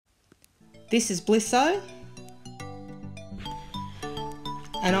This is Blisso.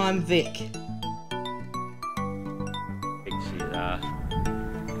 And I'm Vic. She's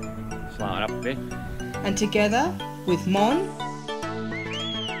slowing up a bit. And together with Mon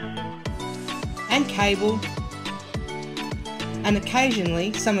and Cable and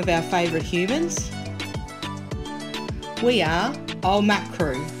occasionally some of our favourite humans, we are Old Mac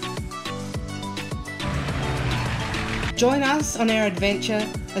Crew. Join us on our adventure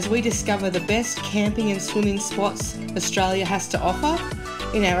as we discover the best camping and swimming spots Australia has to offer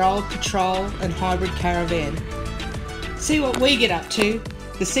in our old patrol and hybrid caravan. See what we get up to,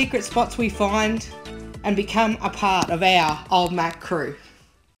 the secret spots we find, and become a part of our Old Mac Crew.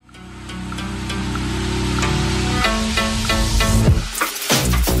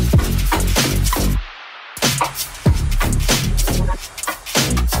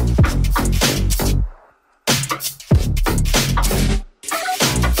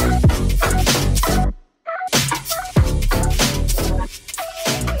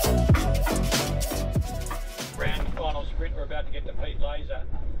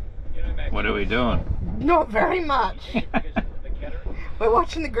 What are we doing? Not very much. We're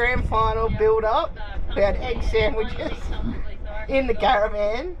watching the grand final build up. We had egg sandwiches in the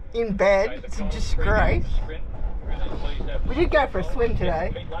caravan, in bed. It's just great. We did go for a swim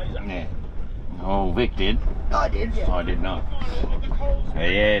today. Yeah. Oh, Vic did. I did, yeah. I did not.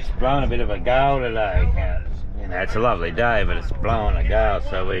 Yeah, it's blowing a bit of a gale today. You know, it's a lovely day, but it's blowing a gale,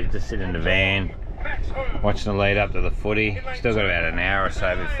 so we just sit in the van, watching the lead up to the footy. Still got about an hour or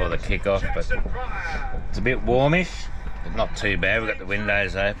so before the kick-off, but it's a bit warmish, but not too bad. We've got the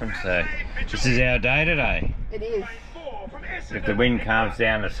windows open, so this is our day today. It is. If the wind calms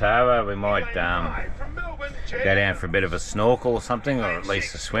down this harbour, we might go down for a bit of a snorkel or something, or at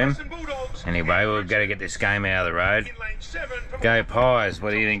least a swim. Anyway, we've got to get this game out of the road. Go Pies,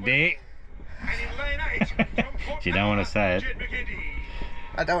 what do you think, dear? You don't want to say it.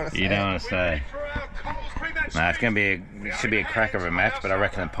 I don't want to say You don't want to say. No, it's going to be it should be a crack of a match, but I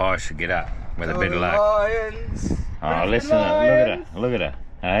reckon the Pies should get up with a bit of luck. Lions, Oh, listen, look at her, look at her,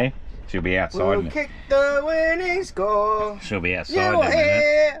 hey? She'll be outside. we'll kick the winning score. She'll be outside You in a will minute.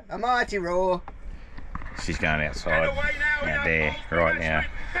 hear a mighty roar. She's going outside out there right now.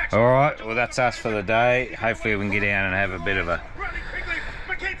 Alright, well that's us for the day. Hopefully we can get down and have a bit of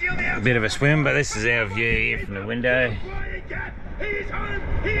a swim, but this is our view here from the window.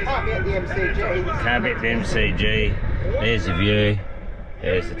 Can't be at the MCG. Can't be at the MCG. There's the view.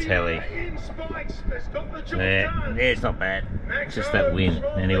 There's the telly. Yeah, it's not bad. It's just that wind.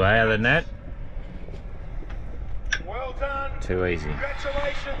 Anyway, other than that, Well done. too easy.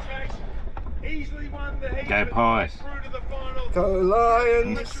 Congratulations, Max. Easily won the heat. Go Pies. Through to the final. Go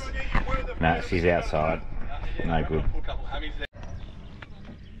Lions. No, she's outside. No good.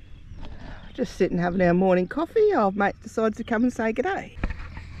 Just sitting having our morning coffee. Old mate decides to come and say g'day.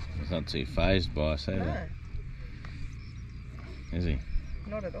 He's not too phased by us either. Is he?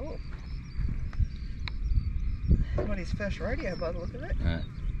 Not at all. Not his first rodeo by the look of it. No.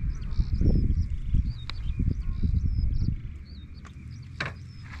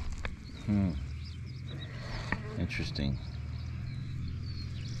 Interesting.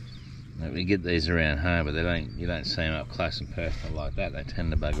 Like, we get these around home, but you don't see them up close and personal like that. They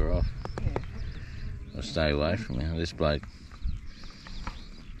tend to bugger off. Yeah. Or stay away from you. This bloke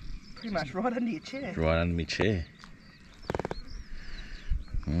Pretty much right under your chair. right under my chair.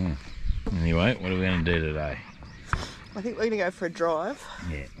 Anyway, what are we going to do today? I think we're going to go for a drive.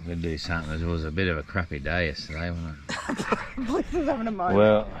 Yeah, we're going to do something. It was a bit of a crappy day yesterday, wasn't it? Bliss's having a moment.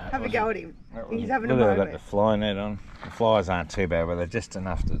 Well, have a go at him. He's having a look, I've moment. got the fly net on. The flies aren't too bad, but they're just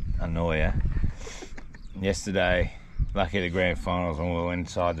enough to annoy you. Yesterday, lucky the grand finals, when we were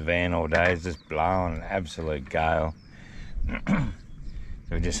inside the van all day, it's just blowing an absolute gale. So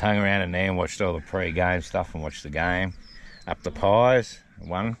we just hung around in there and watched all the pre-game stuff and watched the game. Up the Pies,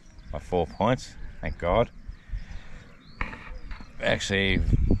 won by 4 points, thank God. Actually,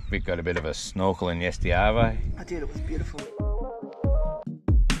 we got a bit of a snorkel in yesterday. I did, it was beautiful.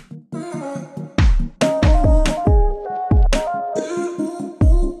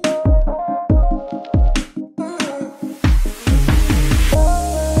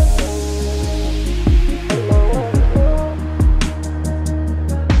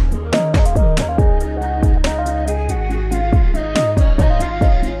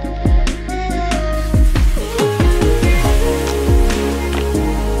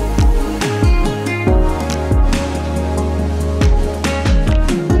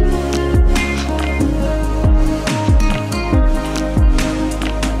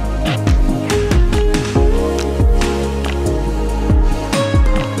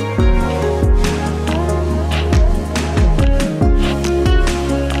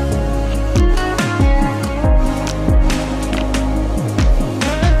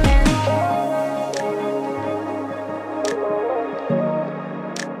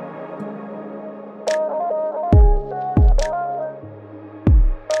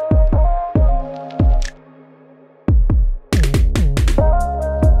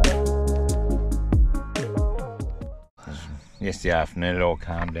 yesterday afternoon it all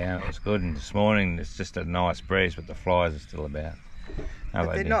calmed down. It was good, and this morning it's just a nice breeze, but the flies are still about.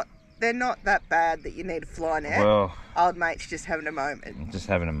 But they're not that bad that you need a fly net. Well, old mate's just having a moment. Just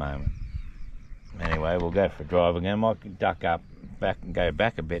having a moment. Anyway, we'll go for a drive again. Might duck up back and go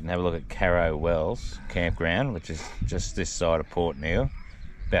back a bit and have a look at Carrow Wells campground, which is just this side of Port Neill,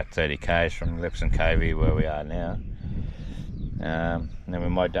 about 30 k's from Lipson Cove where we are now. Then we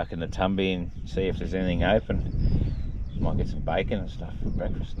might duck into Tumby and see if there's anything open. Might get some bacon and stuff for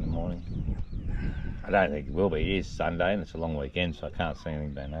breakfast in the morning. I don't think it will be. It is Sunday and it's a long weekend, so I can't see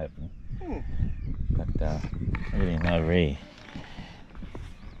anything being open. But everything over here.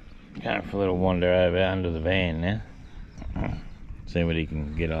 Going for a little wander over under the van now. See what he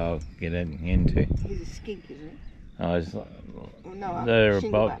can get into. He's a skink, isn't he? Oh, he's like, no, they're a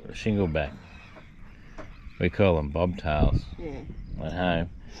shingleback. We call them bobtails. Yeah. At home,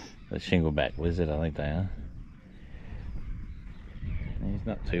 the shingleback lizard, I think they are. He's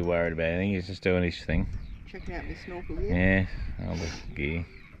not too worried about anything. He's just doing his thing. Checking out my snorkel gear. Yeah, all the gear.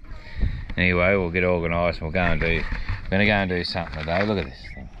 Anyway, we'll get organised. We're going to go and do something today. Look at this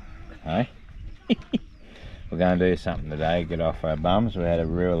thing. Hey? We're going to do something today, get off our bums. We had a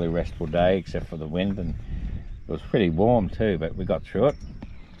really restful day except for the wind, and it was pretty warm too, but we got through it.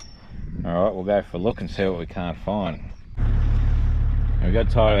 Alright, we'll go for a look and see what we can't find. We got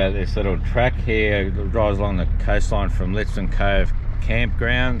tired about this little track here. It drives along the coastline from Lipson Cove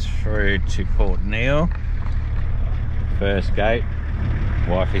campground through to Port Neill. First gate,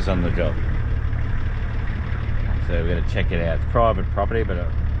 wifey's on the job. So we're going to check it out. It's private property, but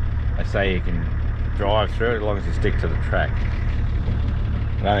they say you can drive through it as long as you stick to the track.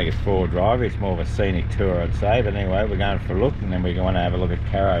 I don't think it's four-wheel drive, it's more of a scenic tour I'd say, but anyway, we're going for a look and then we're going to have a look at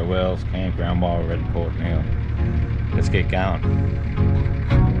Carrow Wells campground while we're at Port Neill. Let's get going.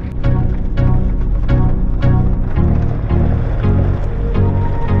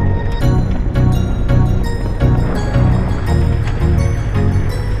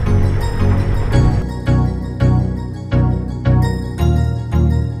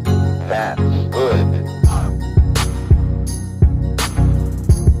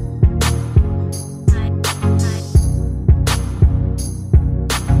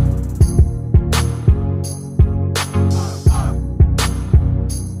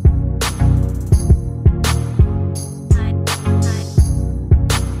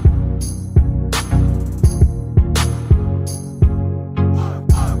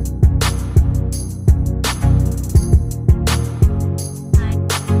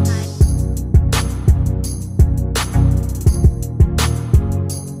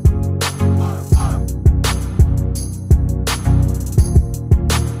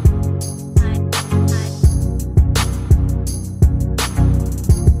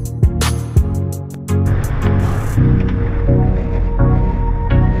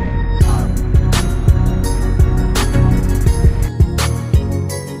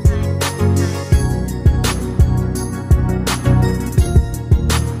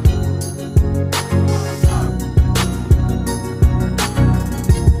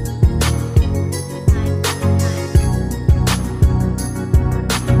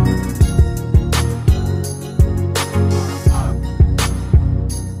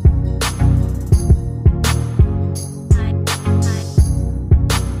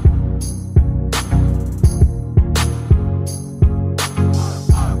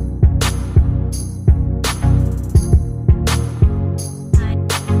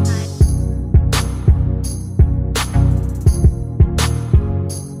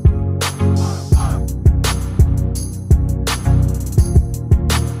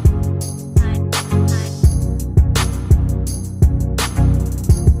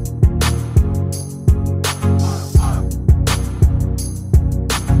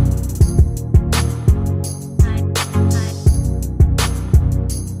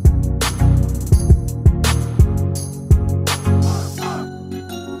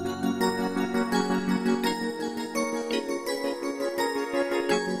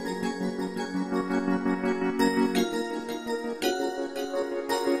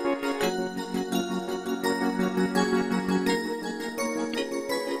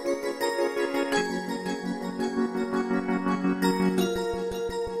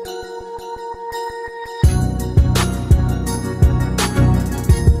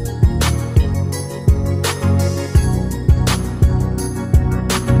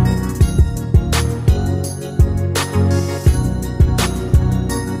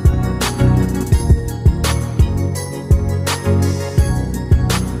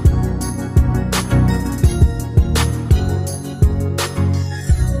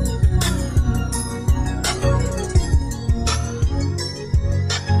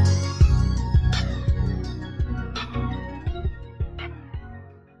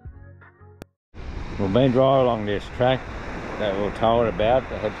 We've been driving along this track that we were told about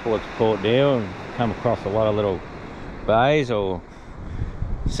to head towards Port Neill and come across a lot of little bays or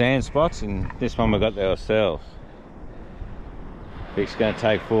sand spots, and this one we got there ourselves. Vic's going to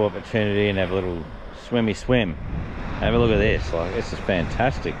take full opportunity and have a little swimmy swim. Have a look at this, like this is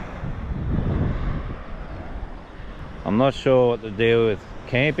fantastic. I'm not sure what the deal with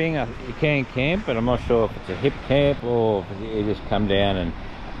camping. You can camp, but I'm not sure if it's a hip camp or if you just come down and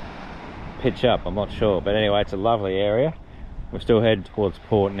pitch up. I'm not sure, but anyway, it's a lovely area. We're still heading towards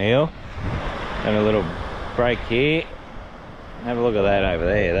Port Neill. Having a little break here. Have a look at that over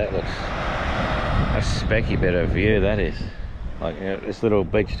there. That looks a specky bit of view, that is. Like, you know, this little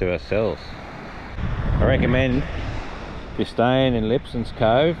beach to ourselves. I recommend if you're staying in Lipson's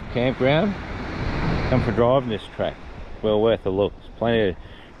Cove campground, come for driving this track. Well worth a look. There's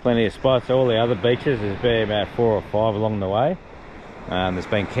plenty of spots. All the other beaches, there's been about 4 or 5 along the way. There's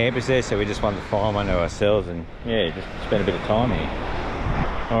been campers there, so we just wanted to find one to ourselves and yeah, just spend a bit of time here.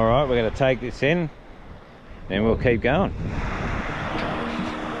 All right, we're going to take this in, and we'll keep going.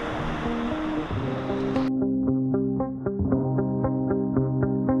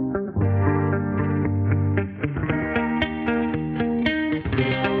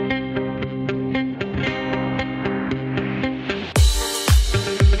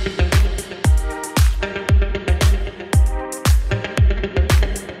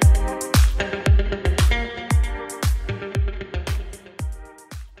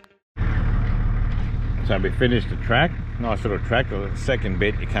 So we finished the track, nice little track. The second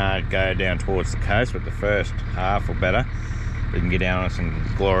bit you can't go down towards the coast, but the first half or better we can get down on some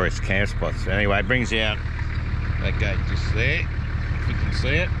glorious camp spots. So anyway, it brings you out that gate just there, if you can see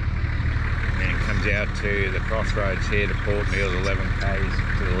it, and then it comes out to the crossroads here to Port Neill, 11 k's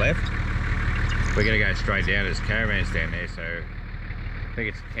to the left. We're going to go straight down. There's caravans down there, so I think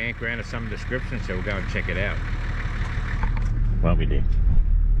it's a campground of some description, so we'll go and check it out. What we did?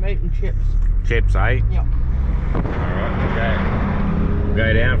 Meat and chips. Chips, eh? Yep. Alright, we'll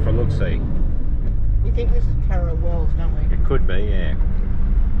go down for a look-see. We think this is Carrow Wells, don't we? It could be, yeah.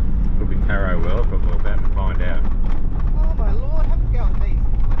 Could be Carrow Wells, but we're about to find out. Oh my lord, have a go at these.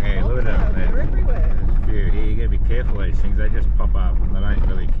 Yeah, look at them. They're everywhere. There's a few here. You gotta be careful of these things. They just pop up. They don't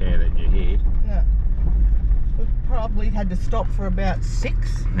really care that you're here. No. We've probably had to stop for about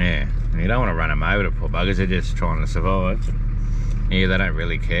 6. Yeah, and you don't want to run them over, the poor buggers. They're just trying to survive. Yeah, they don't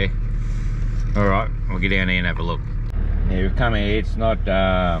really care. Alright, we'll get down here and have a look. Yeah, we've come here. It's not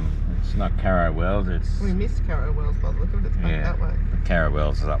Carrow Wells. We missed Carrow Wells by the look of it. It's back that way. Carrow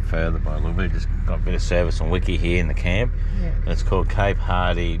Wells is up further by a little bit. Just got a bit of service on Wiki here in the camp. Yeah. It's called Cape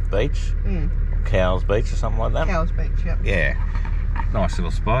Hardy Beach. Cowes Beach or something like that. Cowes Beach, yep. Yeah. Nice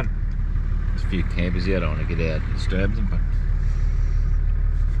little spot. There's a few campers here. I don't want to get out and disturb them, but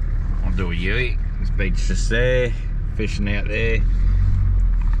I'll do a U. This beach just there. Fishing out there.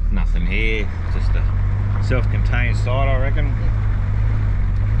 Nothing here. Just a self-contained site, I reckon.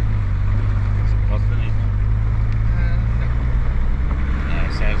 Does it cost anything? No,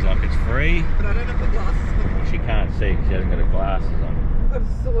 sounds like it's free. But I don't have the glasses on. She can't see because she hasn't got her glasses on. I've got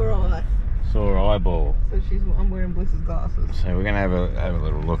a sore eye. Sore eyeball. So I'm wearing Bliss's glasses. So we're going to have a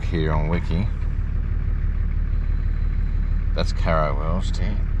little look here on Wiki. That's Carrow Wells too.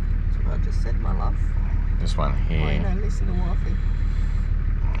 That's what I just said, my love. This one here. Why you don't listen to wifey?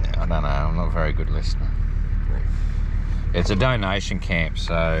 I don't know, I'm not a very good listener. Right. It's a donation camp,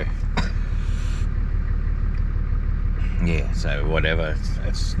 so yeah, so whatever.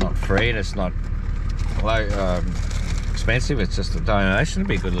 It's not free and it's not expensive, it's just a donation. It'd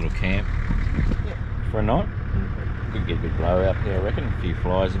be a good little camp for a night. Could get a good blow out there, I reckon. A few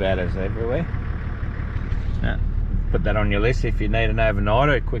flies about us everywhere. Put that on your list if you need an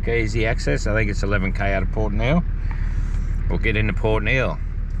overnighter, quick easy access. I think it's 11k out of Port Neill. We'll get into Port Neill,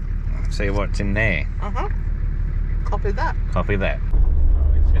 see what's in there. Copy that. Copy that.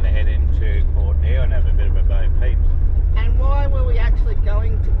 We're just going to head into Port Neill and have a bit of a bo peep. And why were we actually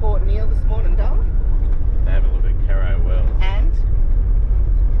going to Port Neill this morning, darling? To have a look at Carrow Wells. And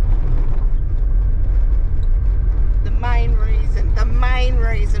the main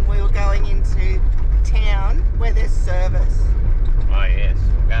reason we were going into town where there's service. Oh yes,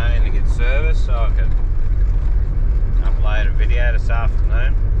 we're going in to get service so I can upload a video this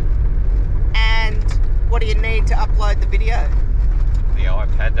afternoon. And what do you need to upload the video? The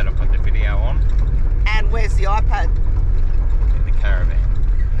iPad that I put the video on. And where's the iPad? In the caravan,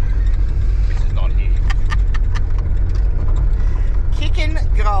 which is not here. Kicking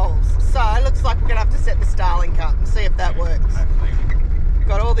goals. So it looks like we're gonna have to set the Starlink up and see if that works. Hopefully.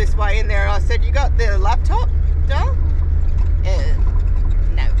 Got all this way in there and I said, you got the laptop, Dale?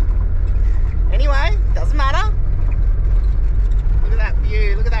 No. Anyway, Doesn't matter. Look at that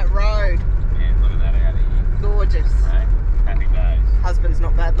view. Look at that road. Yeah, look at that out of here. Gorgeous. Hey, happy days. Husband's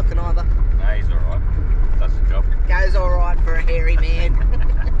not bad looking either. No, he's alright. Does the job. Goes all right for a hairy man.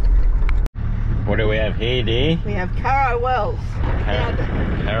 What do we have here, dear? We have Carrow Wells.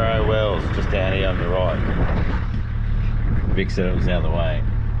 Carrow Wells, just down here on the right. Vic said it was the other way.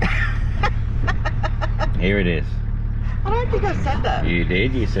 Here it is. I don't think I said that. You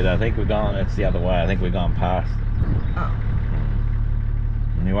did. You said, I think we're going, it's the other way. I think we're going past. Oh.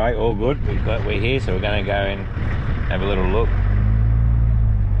 Anyway, all good. We're here, so we're going to go and have a little look.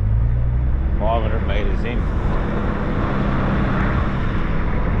 500 metres in.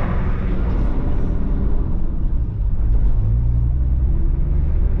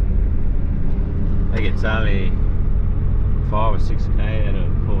 I think it's only 5 or 6k out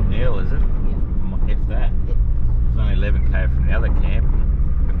of Port Neill, is it? Yeah. If that. Yeah. It's only 11k from the other camp.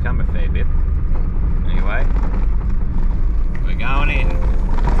 We've come a fair bit. Anyway, we're going in.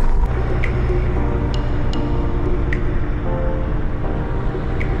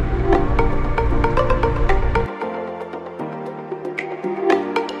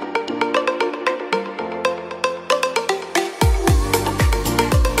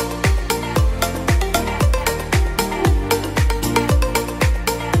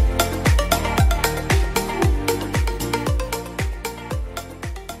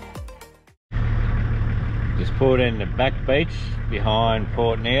 Just pulled in the back beach behind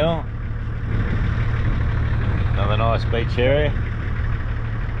Port Neill. Another nice beach area.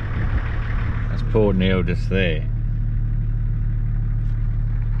 That's Port Neill just there.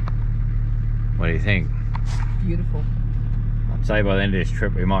 What do you think? Beautiful. I'd say by the end of this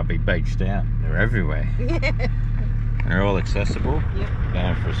trip we might be beached out. They're everywhere. Yeah. They're all accessible. Yep.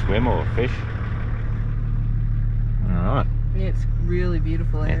 Going for a swim or a fish. Alright. Yeah, it's really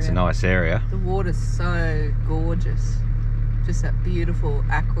beautiful area. It's a nice area. The water's so gorgeous. Just that beautiful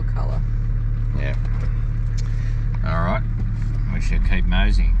aqua colour. Yeah. Alright. We should keep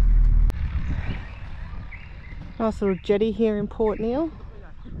moseying. Nice little jetty here in Port Neill.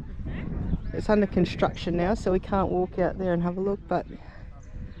 It's under construction now, so we can't walk out there and have a look, but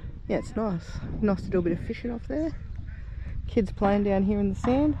yeah, it's nice. Nice to do a bit of fishing off there. Kids playing down here in the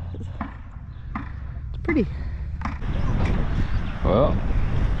sand. It's pretty. Well,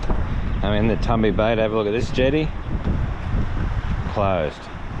 I'm in the Tumby Bay to have a look at this jetty. Closed.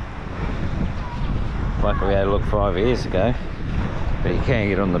 Luckily we had a look 5 years ago, but you can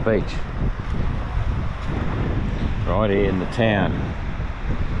get on the beach. Right here in the town.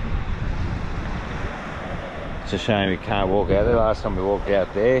 It's a shame we can't walk out there. Last time we walked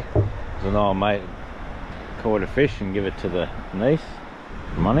out there, an old mate caught a fish and give it to the niece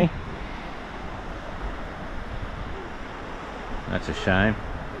for money. That's a shame.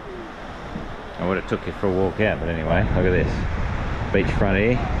 I would have took you for a walk out, but anyway, look at this. Beachfront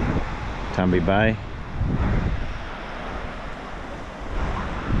here, Tumby Bay.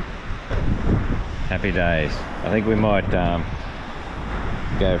 Happy days. I think we might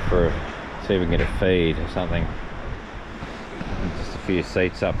go for see if we can get a feed or something. Just a few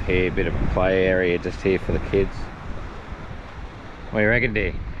seats up here, a bit of a play area just here for the kids. What do you reckon,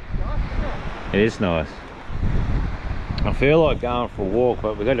 dear? It is nice. I feel like going for a walk,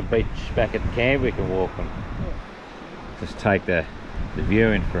 but we've got a beach back at the camp we can walk on. Just take the view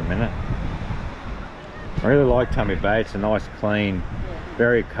in for a minute. I really like Tumby Bay. It's a nice, clean,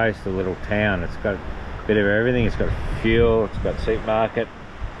 very coastal little town. It's got a bit of everything. It's got fuel, it's got supermarket,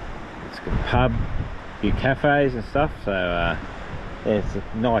 it's got a pub, a few cafes and stuff. So yeah, it's a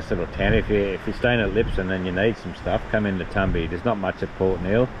nice little town. If you're staying at Lipson and you need some stuff, come into Tumby. There's not much at Port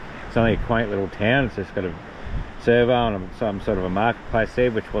Neill. It's only a quaint little town. It's just got a servo and some sort of a marketplace there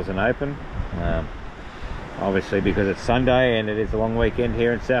which wasn't open, obviously because it's Sunday and it is a long weekend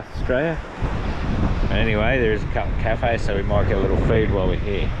here in South Australia. But anyway, there is a couple of cafes, so we might get a little feed while we're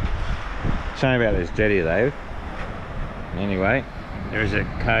here. Shame about this jetty though. Anyway, there is a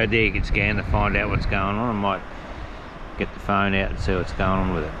code there you can scan to find out what's going on. I might get the phone out and see what's going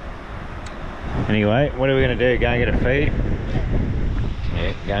on with it. Anyway, what are we going to do? Go and get a feed?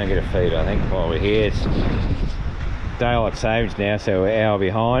 Yeah, go and get a feed I think while we're here. It's daylight savings now, so we're an hour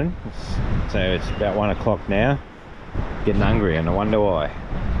behind, so it's about 1 o'clock now. Getting hungry and I wonder why.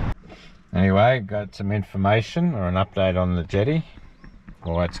 Anyway, got some information or an update on the jetty,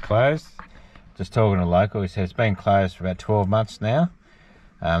 why it's closed. Just talking to a local, he said it's been closed for about 12 months now.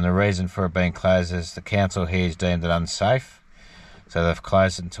 The reason for it being closed is the council here has deemed it unsafe, so they've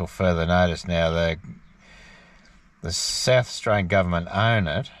closed it until further notice. Now the South Australian government own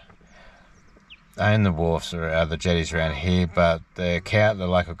it, own the wharfs or the jetties around here, but the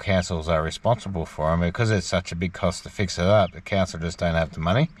local councils are responsible for them. Because it's such a big cost to fix it up, the council just don't have the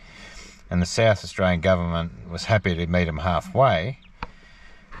money. And the South Australian government was happy to meet them halfway,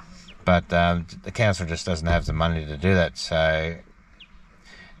 but the council just doesn't have the money to do that. So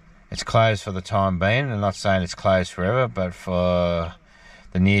it's closed for the time being. I'm not saying it's closed forever, but for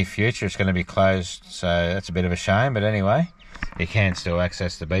the near future it's going to be closed. So that's a bit of a shame, but anyway, you can still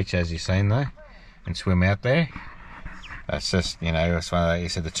access the beach as you've seen though, and swim out there. That's just, it's one of the, you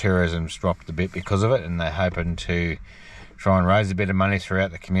said the tourism's dropped a bit because of it, and they're hoping to try and raise a bit of money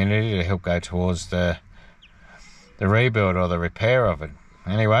throughout the community to help go towards the rebuild or the repair of it.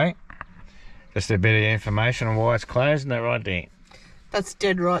 Anyway, just a bit of information on why it's closed, isn't that right, Dean? That's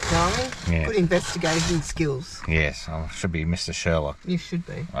dead right, darling. Yeah. Good investigating skills. Yes, I should be Mr. Sherlock. You should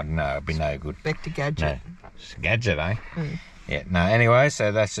be. I don't know, it'd be no good. Back to Gadget. No. It's a gadget, eh? Yeah, no, anyway,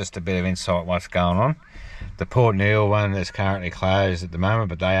 so that's just a bit of insight what's going on. The Port Neill one is currently closed at the moment,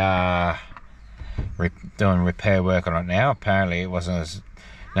 but they are doing repair work on it now. Apparently it wasn't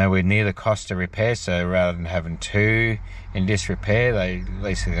nowhere near the cost to repair, so rather than having two in disrepair, they at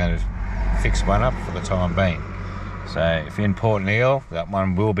least are going to fix one up for the time being. So if you're in Port Neill, that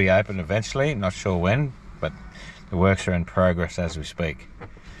one will be open eventually, not sure when, but the works are in progress as we speak.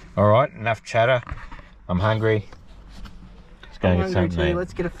 Alright, enough chatter. I'm hungry. Let's go get something to eat.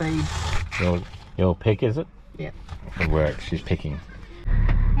 Let's get a feed. Your pick, is it? Yeah. Good work, she's picking.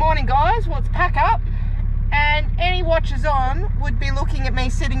 Morning guys, well, it's pack up, and any watchers on would be looking at me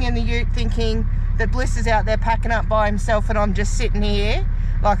sitting in the ute thinking that Bliss is out there packing up by himself and I'm just sitting here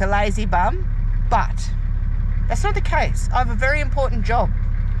like a lazy bum, but that's not the case. I have a very important job.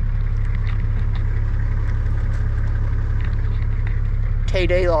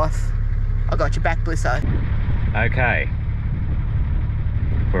 TD life. I got your back, Blisso. Okay,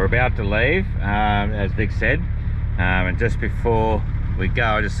 we're about to leave, as Vic said, and just before we go,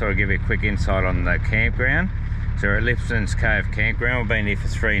 I just sort of give you a quick insight on the campground. So we're at Lipson's Cove campground. We've been here for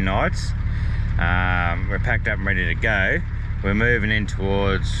 3 nights. We're packed up and ready to go. We're moving in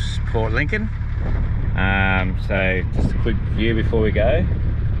towards Port Lincoln. So just a quick view before we go.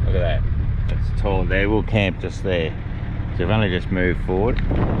 Look at that. That's tall there. We'll camp just there. So we've only just moved forward.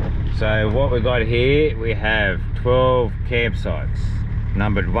 So what we've got here, we have 12 campsites.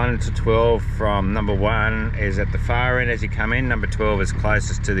 Numbered 1 to 12. From number 1 is at the far end as you come in. Number 12 is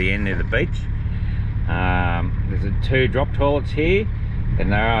closest to the end near the beach. There's 2 drop toilets here,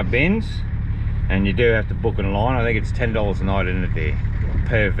 and there are bins, and you do have to book in line. I think it's $10 a night in it there,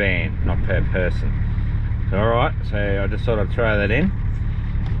 per van, not per person. So, alright, so I just thought I'd throw that in.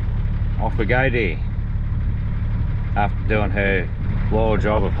 Off we go, dear. After doing her loyal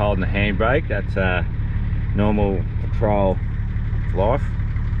job of holding the handbrake, that's a normal patrol life.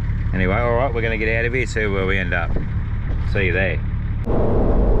 Anyway, alright, we're going to get out of here, see where we end up. See you there.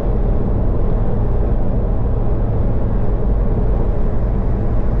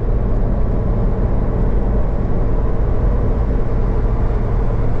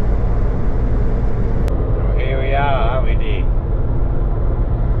 Here we are, aren't we, dear?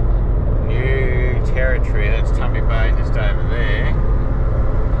 New territory. That's Tumby Bay just over there.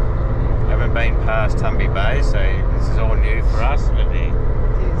 Haven't been past Tumby Bay, so this is all new for us, isn't it, dear?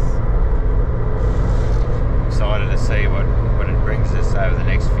 It is. Excited to see what it brings us over the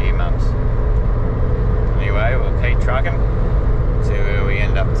next few months. Anyway, we'll keep trucking, see where we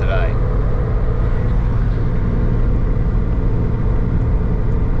end up today.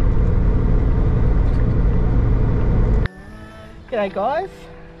 G'day guys.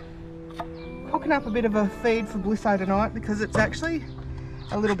 Cooking up a bit of a feed for Blisso tonight because it's actually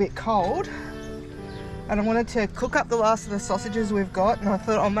a little bit cold. And I wanted to cook up the last of the sausages we've got, and I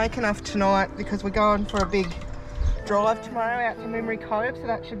thought I'll make enough tonight because we're going for a big drive tomorrow out to Memory Cove, so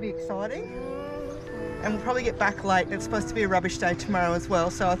that should be exciting. And we'll probably get back late. It's supposed to be a rubbish day tomorrow as well,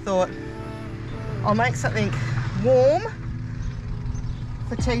 so I thought I'll make something warm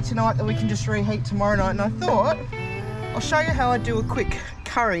for tea tonight that we can just reheat tomorrow night. And I thought I'll show you how I do a quick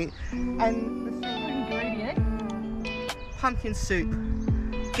curry. And the secret ingredient, pumpkin soup.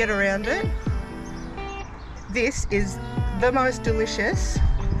 Get around it. This is the most delicious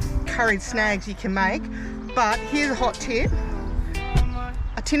curried snags you can make, but here's a hot tip.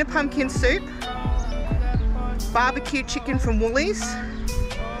 A tin of pumpkin soup, barbecue chicken from Woolies,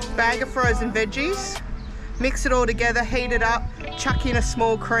 bag of frozen veggies, mix it all together, heat it up, chuck in a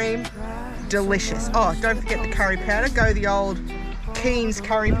small cream, delicious. Oh, don't forget the curry powder, go the old Keen's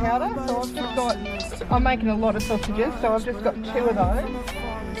curry powder. So I've just got, I'm making a lot of sausages, so I've just got 2 of those.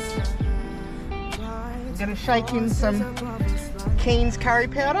 I'm gonna shake in some Keen's curry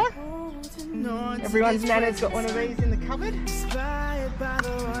powder. Everyone's nana's got one of these in the cupboard.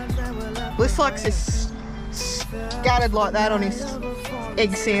 Bliss likes this scattered like that on his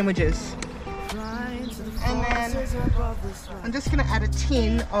egg sandwiches. And then I'm just going to add a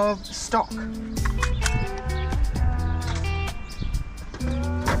tin of stock.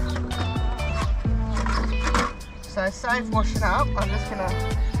 So save washing up, I'm just going to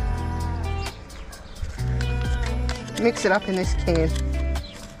mix it up in this can.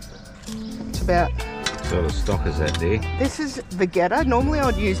 It's about... What sort of stock is that there? This is Vegeta. Normally I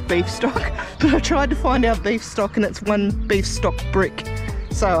would use beef stock, but I tried to find our beef stock and it's one beef stock brick.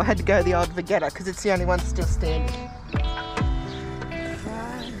 So I had to go the old Vegeta because it's the only one still standing.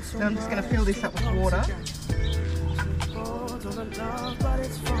 So I'm just going to fill this up with water.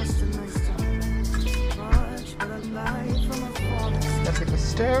 Let's give it a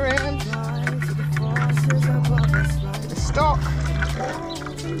stir around. The stock.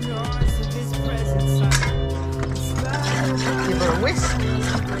 Give her a whisk.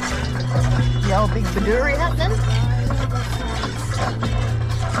 The old big baduri happening.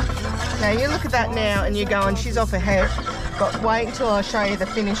 Now you look at that now and you're going, she's off her head. But wait until I show you the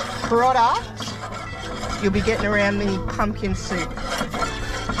finished product. You'll be getting around the pumpkin soup.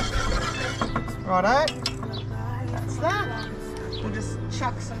 Righto. That's that. We'll just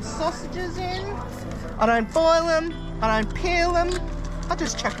chuck some sausages in. I don't boil them. I don't peel them. I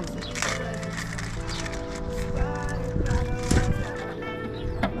just chuck them in.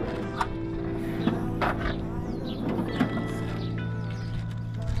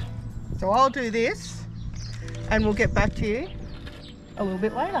 So I'll do this and we'll get back to you a little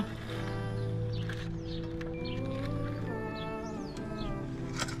bit later.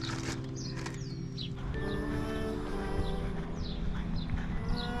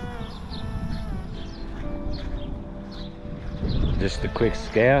 Just a quick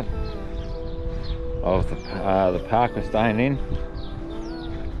scout of the park we're staying in.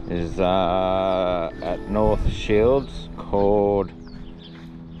 Is at North Shields, called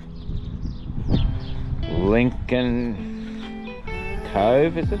Lincoln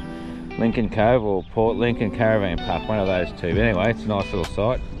Cove, is it? Lincoln Cove or Port Lincoln Caravan Park, one of those two. But anyway, it's a nice little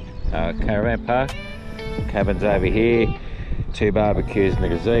site, caravan park. Cabins over here, 2 barbecues and a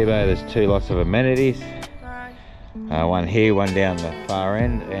gazebo. There's 2 lots of amenities. One here, one down the far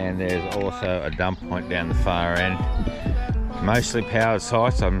end, and there's also a dump point down the far end. Mostly powered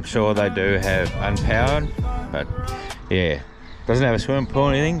sites. I'm sure they do have unpowered, but yeah, doesn't have a swimming pool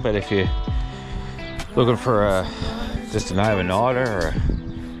or anything. But if you're looking for just an overnighter or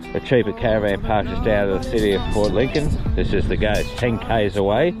a cheaper caravan park just out of the city of Port Lincoln, this is the go. It's 10 k's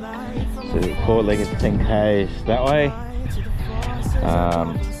away, so Port Lincoln's 10 k's that way.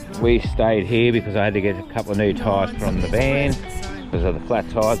 We stayed here because I had to get a couple of new tyres put on the van because of the flat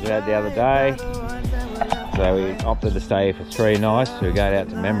tyres we had the other day. So we opted to stay here for 3 nights. So we're going out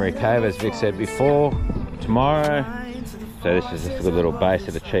to Memory Cove, as Vic said before, tomorrow. So this is just a good little base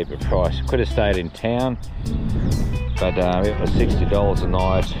at a cheaper price. Could have stayed in town, but it was $60 a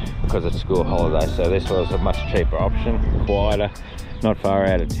night because it's school holiday. So this was a much cheaper option, quieter, not far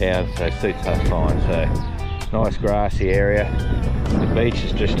out of town, so suits us fine. So nice grassy area. The beach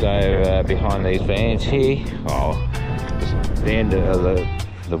is just over behind these vans here. Oh, just the end of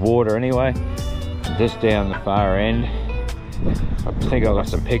the water anyway. Just down the far end. I think I've got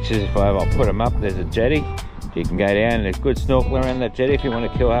some pictures. If I have, I'll put them up. There's a jetty. You can go down and a good snorkel around that jetty if you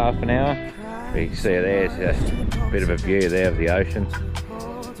want to kill half an hour. But you can see there's just a bit of a view there of the ocean.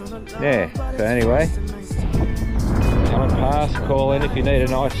 Yeah, so anyway, come and pass, call in if you need a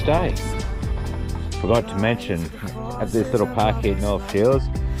nice stay. Forgot to mention, at this little park here at North Shields,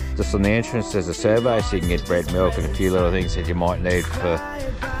 just on the entrance there's a survey, so you can get bread, milk and a few little things that you might need for,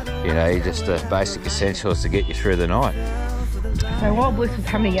 you know, just the basic essentials to get you through the night. So while Bliss was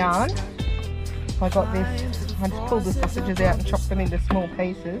having a yarn, I got this. I just pulled the sausages out and chopped them into small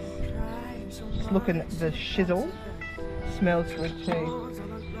pieces. Just looking at the shizzle. Smells good too.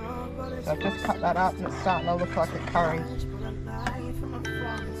 So I've just cut that up and it's starting to look like a curry.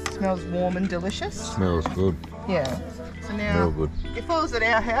 Smells warm and delicious. Smells good. Yeah. So now, real good. If I was at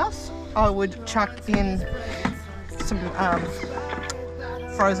our house, I would chuck in some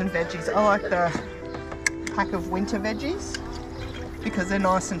frozen veggies. I like the pack of winter veggies because they're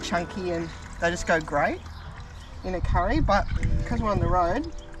nice and chunky and they just go great in a curry. But because we're on the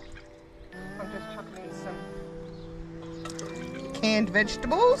road, I'm just chucking in some canned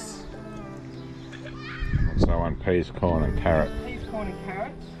vegetables. So I want peas, corn and carrot. Peas, corn and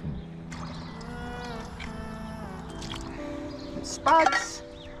carrots. Spuds.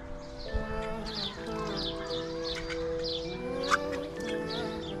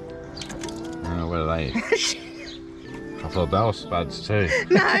 mate. I thought they were spuds too.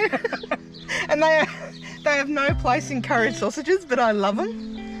 No. And they have no place in curried sausages, but I love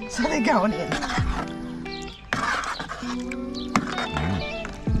them. So they're going in.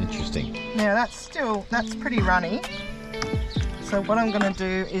 Interesting. Now that's pretty runny. So what I'm going to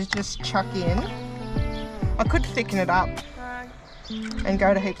do is just chuck in. I could thicken it up and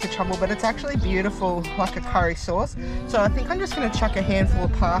go to heaps of trouble, but it's actually beautiful like a curry sauce. So I think I'm just going to chuck a handful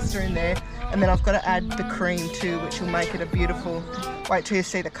of pasta in there, and then I've got to add the cream too, which will make it a beautiful... Wait till you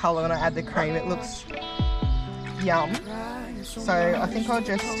see the colour when I add the cream. It looks yum. So I think I'll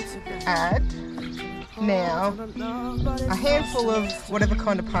just add now a handful of whatever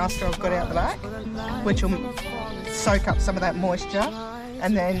kind of pasta I've got out the back, which will soak up some of that moisture.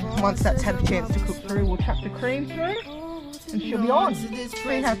 And then once that's had a chance to cook through, we'll chuck the cream through and she'll be on.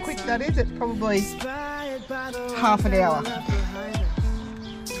 See how quick that is? It's probably half an hour.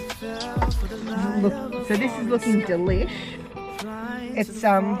 Look, so this is looking delish. It's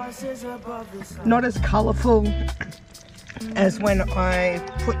not as colourful as when I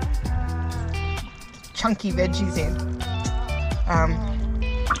put chunky veggies in.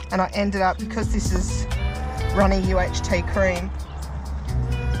 And I ended up, because this is runny UHT cream,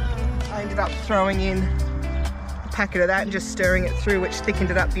 I ended up throwing in a packet of that and just stirring it through, which thickened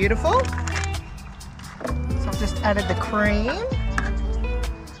it up beautiful. So I've just added the cream.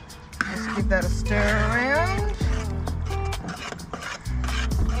 Just give that a stir around.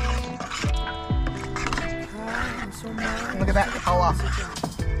 Look at that colour.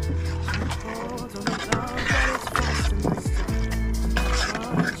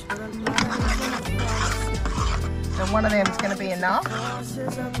 So one of them is going to be enough.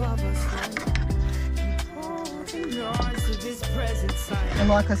 And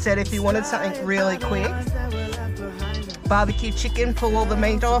like I said, if you wanted something really quick, barbecue chicken, pull all the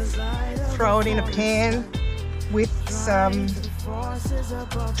meat off, throw it in a pan with some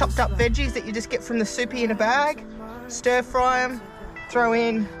chopped up veggies that you just get from the soupy in a bag, stir fry them, throw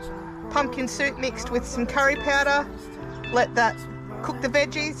in pumpkin soup mixed with some curry powder, let that cook the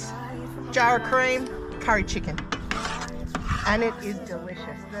veggies, jar of cream, curry chicken. And it is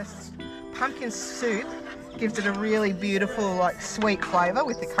delicious. This pumpkin soup gives it a really beautiful, like, sweet flavour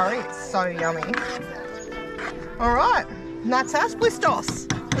with the curry. It's so yummy. All right, and that's our splistos.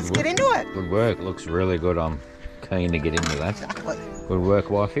 Let's get into it. Good work. Looks really good. I'm keen to get into that. Exactly. Good work,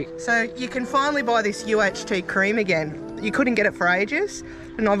 wifey. So you can finally buy this UHT cream again. You couldn't get it for ages,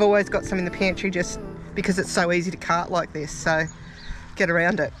 and I've always got some in the pantry just because it's so easy to cart like this, so get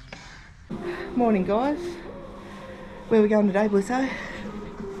around it. Morning, guys. Where are we going today, Blizzo?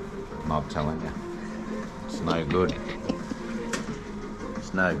 I'm telling you. It's no good.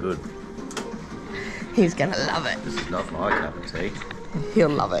 It's no good. He's gonna love it. This is not my cup of tea. He'll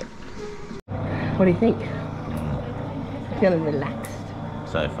love it. What do you think? Feeling relaxed?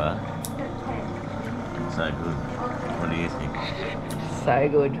 So far. So good. What do you think? So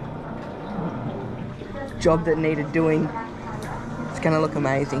good. Job that needed doing. It's gonna look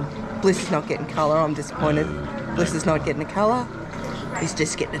amazing. Bliss is not getting colour, I'm disappointed. Bliss is not getting a colour. He's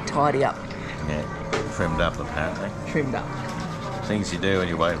just getting it tidy up. Yeah, trimmed up apparently. Trimmed up. Things you do when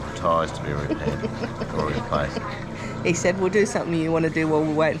you're waiting for tyres to be repaired or replaced. He said, we'll do something you want to do while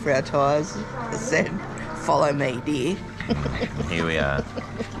we're waiting for our tyres. I said, follow me, dear. Here we are.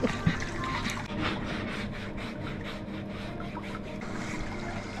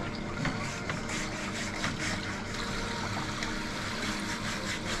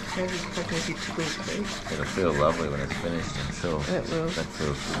 It'll feel lovely when it's finished, I'm sure. It will. That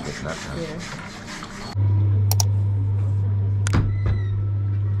feels good getting that done. Yeah.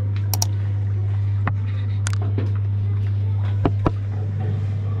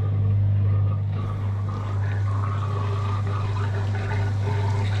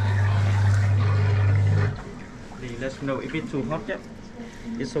 Let me know if it's too hot yet.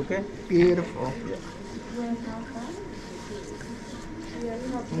 It's okay. Beautiful. Yeah.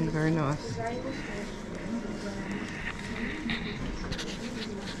 Very nice.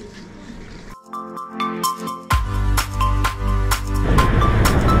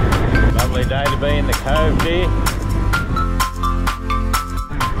 Lovely day to be in the Cove, dear.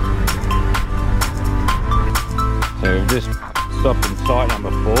 So we've just stopped in site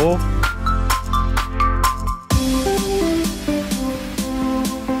number 4.